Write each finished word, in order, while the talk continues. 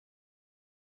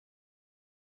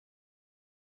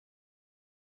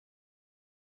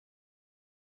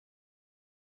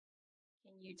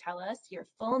you tell us your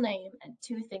full name and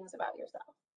 2 things about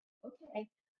yourself? Okay.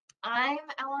 I'm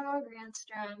Eleanor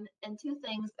Granstrom, and 2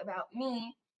 things about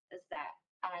me is that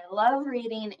I love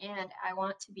reading and I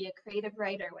want to be a creative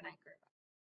writer when I grow up.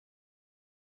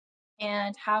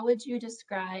 And how would you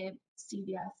describe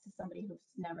CVS to somebody who's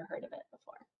never heard of it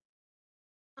before?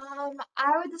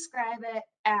 I would describe it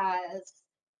as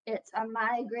it's a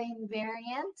migraine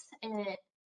variant,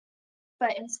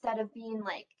 but instead of being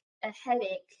like a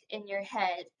headache in your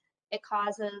head, it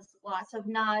causes lots of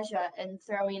nausea and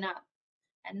throwing up.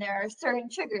 And there are certain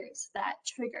triggers that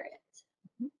trigger it.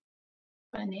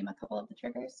 Want to name a couple of the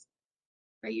triggers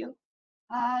for you?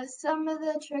 Some of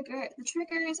the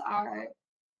triggers are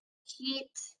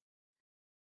heat,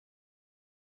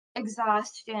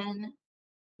 exhaustion,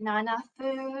 not enough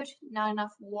food, not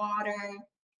enough water,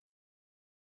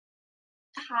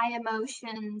 high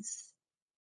emotions,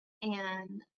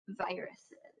 and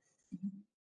viruses.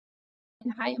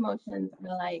 And high emotions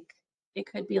are like, it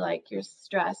could be like you're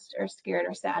stressed or scared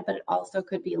or sad, but it also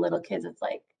could be little kids. It's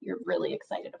like you're really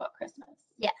excited about Christmas.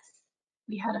 Yes.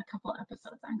 We had a couple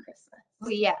episodes on Christmas.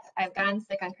 Well, yeah, I've gotten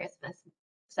sick on Christmas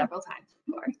several times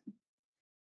before.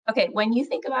 Okay, when you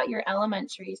think about your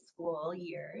elementary school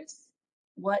years,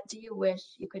 what do you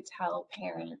wish you could tell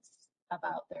parents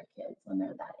about their kids when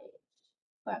they're that age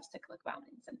who have cyclic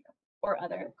vomiting syndrome or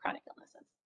other chronic illnesses?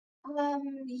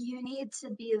 You need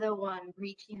to be the one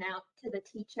reaching out to the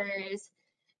teachers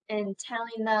and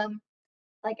telling them,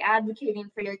 like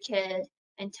advocating for your kid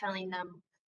and telling them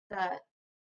that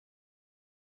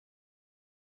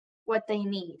what they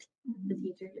need the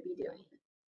teacher to be doing.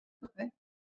 Okay.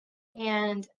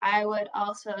 And I would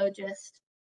also just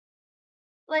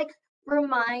like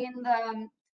remind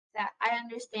them that I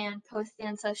understand posting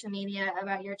on social media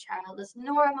about your child is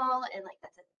normal and like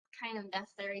that's a kind of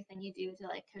necessary thing you do to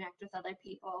like connect with other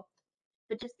people.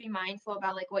 But just be mindful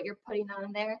about like what you're putting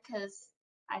on there because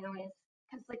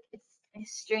like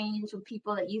it's strange when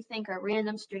people that you think are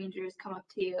random strangers come up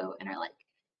to you and are like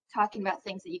talking about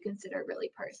things that you consider really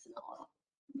personal.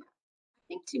 I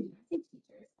think teachers.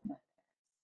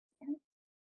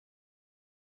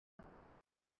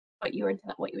 What you would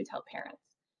tell parents.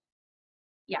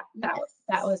 Yeah, that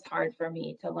was hard for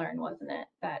me to learn, wasn't it?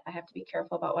 That I have to be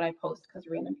careful about what I post because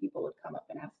random people would come up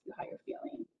and ask you how you're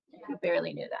feeling if you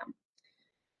barely knew them.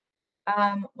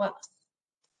 What else?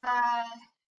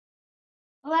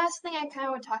 The last thing I kind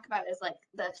of would talk about is like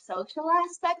the social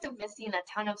aspect of missing a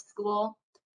ton of school.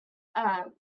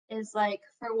 Is like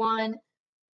for one,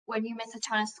 when you miss a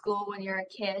ton of school when you're a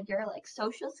kid, your like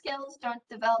social skills don't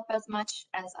develop as much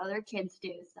as other kids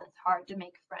do, so it's hard to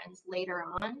make friends later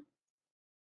on.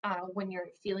 When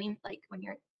you're feeling like when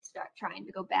you're start trying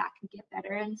to go back and get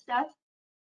better and stuff.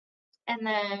 And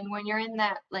then when you're in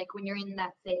that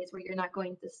phase where you're not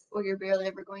going to or you're barely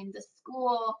ever going to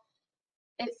school,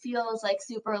 it feels like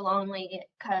super lonely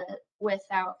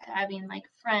without having like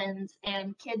friends,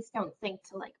 and kids don't think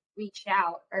to like reach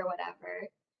out or whatever.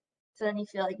 So then you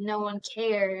feel like no one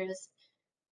cares.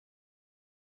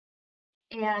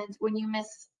 And when you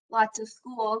miss lots of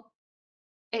school,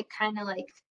 it kind of like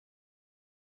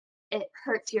it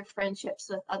hurts your friendships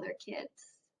with other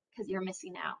kids because you're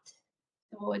missing out.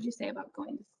 So what would you say about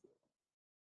going to school?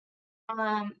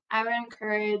 I would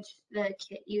encourage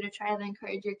you to try to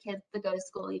encourage your kids to go to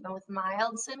school even with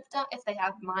mild symptoms, if they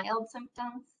have mild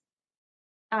symptoms.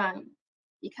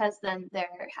 Because then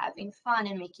they're having fun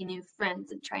and making new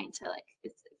friends and trying to like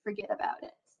forget about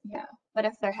it. Yeah. But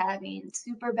if they're having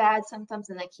super bad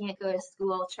symptoms and they can't go to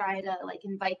school, try to like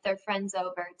invite their friends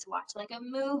over to watch like a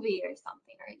movie or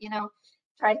something, or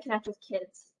try to connect with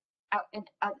kids out in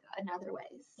other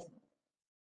ways.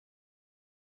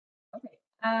 Okay.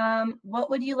 What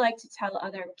would you like to tell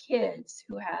other kids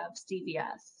who have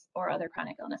CVS or other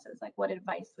chronic illnesses? Like, what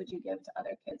advice would you give to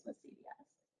other kids with CVS?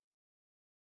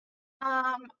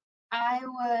 I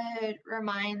would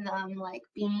remind them like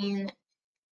being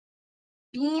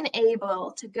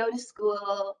able to go to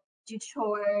school, do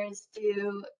chores,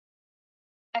 do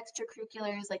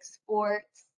extracurriculars like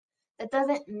sports, that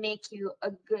doesn't make you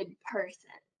a good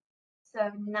person.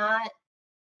 So not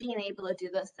being able to do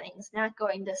those things, not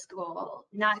going to school,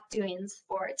 not doing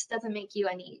sports doesn't make you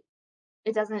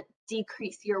it doesn't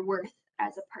decrease your worth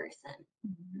as a person.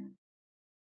 Mm-hmm.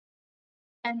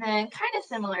 And then kind of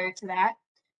similar to that,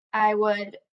 I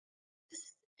would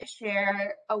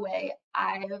share a way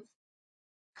I've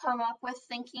come up with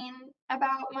thinking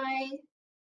about my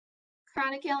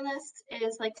chronic illness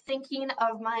is like thinking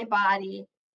of my body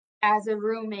as a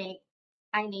roommate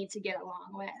I need to get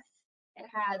along with. It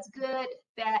has good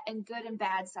and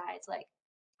bad sides. Like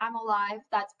I'm alive,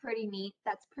 that's pretty neat,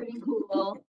 that's pretty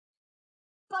cool.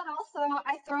 But also,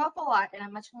 I throw up a lot and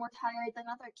I'm much more tired than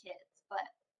other kids, but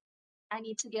I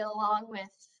need to get along with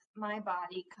my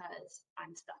body because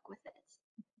I'm stuck with it.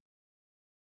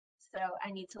 So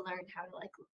I need to learn how to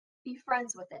like be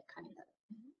friends with it, kind of.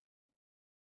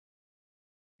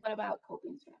 What about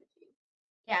coping strategies?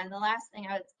 Yeah, and the last thing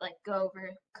I would like go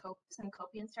over some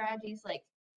coping strategies like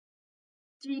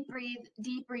deep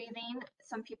breathing.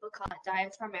 Some people call it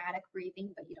diaphragmatic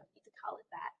breathing, but you don't need to call it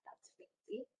that. That's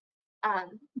fancy.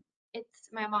 It's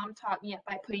my mom taught me it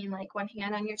by putting like one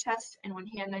hand on your chest and one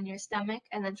hand on your stomach,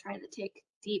 and then trying to take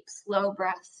deep, slow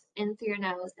breaths in through your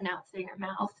nose and out through your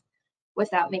mouth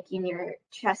without making your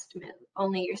chest move.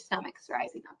 Only your stomach's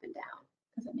rising up and down.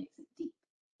 Because it makes it deep.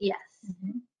 Yes.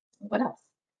 What else?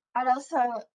 I'd also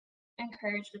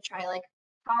encourage to try like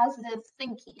positive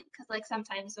thinking, because like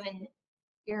sometimes when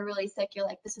you're really sick, you're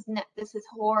like, this is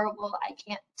horrible. I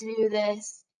can't do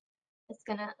this. It's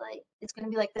gonna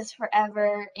be like this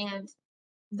forever. And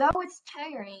though it's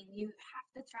tiring, you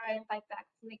have to try and fight back.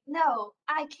 Like, no,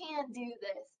 I can do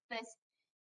this.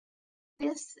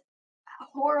 This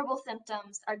horrible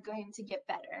symptoms are going to get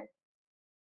better.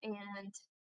 And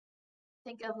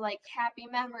think of like happy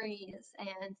memories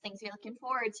and things you're looking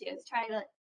forward to. Try to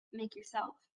make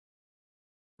yourself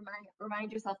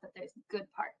remind yourself that there's good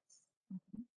parts.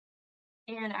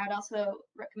 And I would also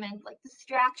recommend like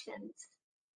distractions.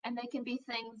 And they can be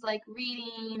things like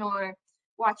reading or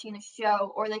watching a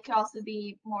show, or they could also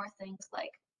be more things like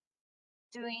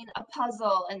doing a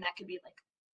puzzle, and that could be like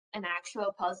an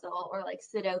actual puzzle or like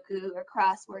Sudoku or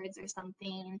crosswords or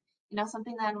something,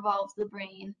 something that involves the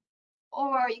brain.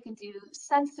 Or you can do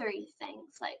sensory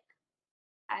things like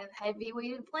I have heavy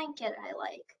weighted blanket I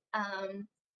like,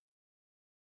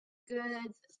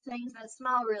 good things that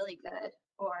smell really good,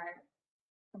 or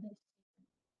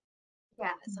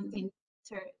something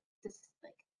to just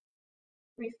like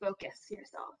refocus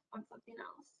yourself on something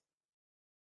else.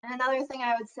 And another thing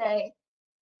I would say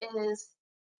is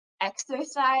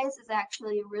exercise is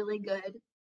actually really good.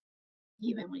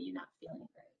 Even when you're not feeling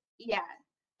great. Yeah,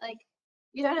 like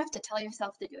you don't have to tell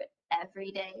yourself to do it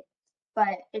every day,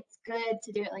 but it's good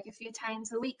to do it like a few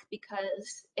times a week,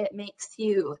 because it makes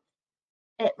you,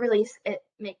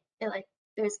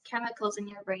 there's chemicals in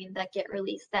your brain that get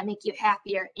released that make you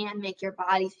happier and make your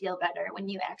body feel better when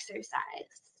you exercise.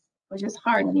 Which is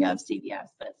hard when you have CVS,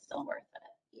 but it's still worth it.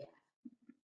 Yeah.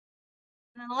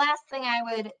 And then the last thing I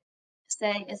would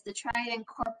say is to try to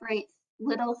incorporate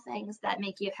little things that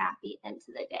make you happy into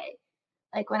the day.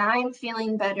 Like when I'm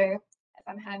feeling better, if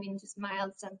I'm having just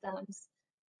mild symptoms,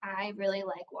 I really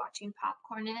like watching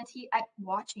popcorn and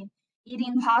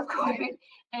eating popcorn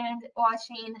and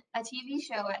watching a TV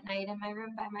show at night in my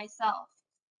room by myself.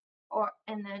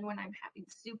 And then when I'm having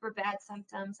super bad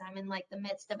symptoms, I'm in like the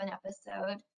midst of an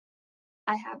episode,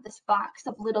 I have this box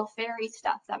of little fairy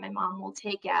stuff that my mom will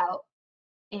take out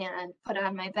and put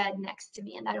on my bed next to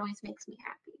me, and that always makes me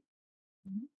happy.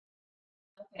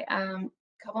 Okay,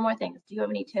 couple more things. Do you have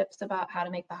any tips about how to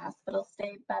make the hospital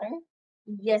stay better?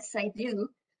 Yes, I do.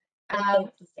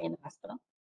 To stay in the hospital?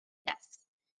 Yes.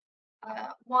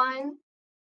 One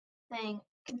thing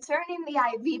concerning the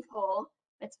IV pole,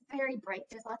 it's very bright.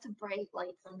 There's lots of bright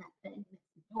lights on that thing.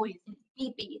 It's noisy. It's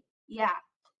beepy. Yeah.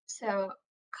 So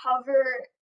cover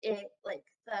it, like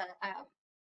the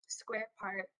square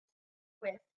part,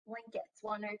 with blankets,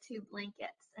 1 or 2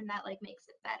 blankets, and that like makes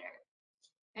it better.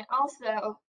 And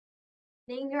also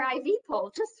name your IV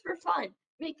pole just for fun.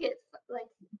 Make it like,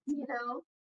 you're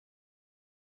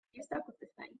stuck with this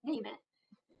thing. Name it.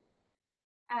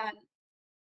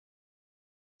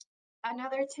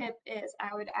 Another tip is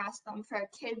I would ask them for a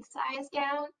kid size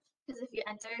gown, because if you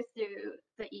enter through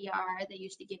the ER, they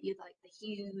usually give you like the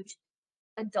huge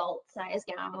adult size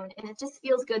gown, and it just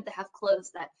feels good to have clothes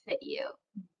that fit you.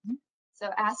 So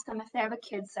ask them if they have a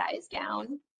kid size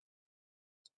gown.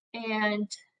 And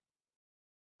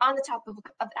on the topic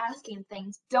of asking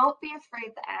things, don't be afraid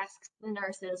to ask the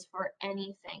nurses for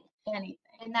anything.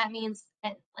 And that means,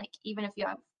 and like, even if you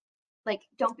have, like,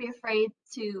 don't be afraid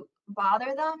to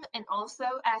bother them. And also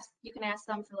you can ask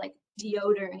them for like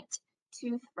deodorant,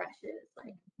 toothbrushes,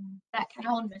 like that kind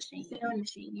of machine.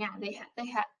 Yeah, they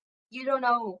have, you don't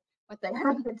know what they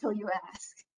have until you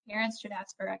ask. Parents should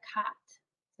ask for a cot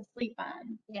to sleep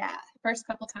on. Yeah. The first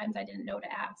couple times I didn't know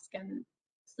to ask, and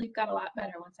sleep got a lot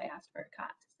better once I asked for a cot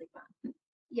to sleep on.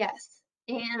 Yes.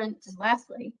 And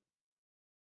lastly,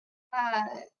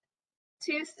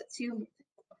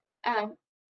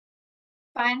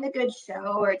 find a good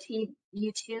show or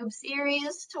YouTube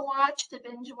series to watch, to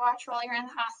binge watch while you're in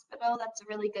the hospital. That's a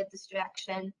really good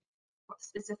distraction,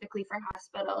 specifically for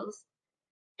hospitals.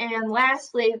 And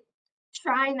lastly,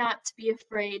 try not to be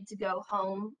afraid to go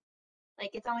home.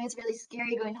 Like, it's always really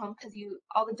scary going home because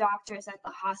all the doctors at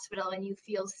the hospital and you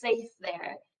feel safe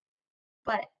there.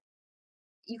 But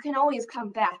you can always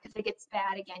come back. If it gets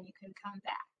bad again, you can come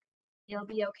back. You'll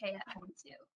be okay at home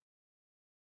too.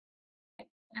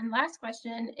 And last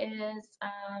question is,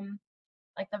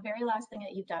 like the very last thing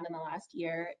that you've done in the last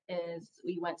year is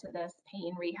we went to this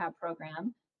pain rehab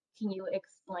program. Can you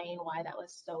explain why that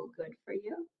was so good for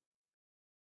you?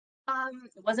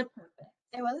 It wasn't perfect.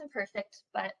 It wasn't perfect,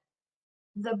 but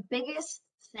the biggest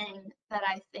thing that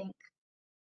I think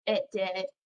it did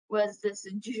was this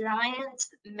giant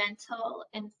mental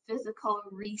and physical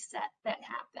reset that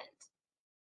happened.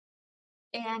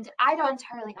 And I don't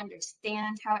entirely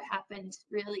understand how it happened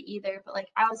really either, but like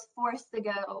I was forced to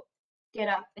get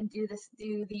up and do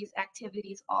these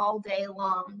activities all day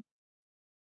long.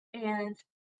 And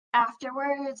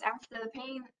afterwards, after the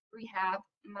pain rehab,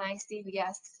 my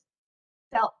CVS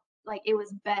felt like it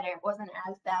was better. It wasn't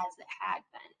as bad as it had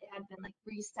been. It had been like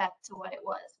reset to what it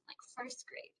was in like first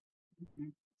grade.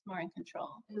 It's more in control.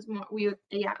 It was more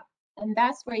yeah. And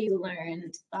that's where you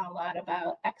learned a lot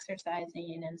about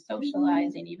exercising and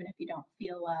socializing, even if you don't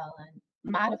feel well, and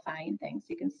modifying things.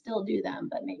 You can still do them,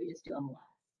 but maybe just do them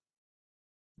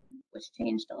less, which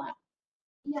changed a lot.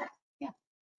 Yeah. Yeah.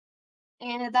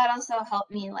 And that also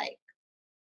helped me like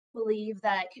believe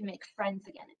that I could make friends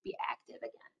again and be active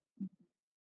again.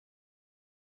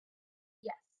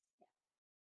 Yes.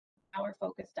 Now we're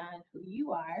focused on who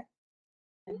you are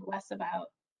and less about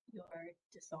your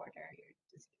disorder, your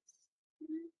disease.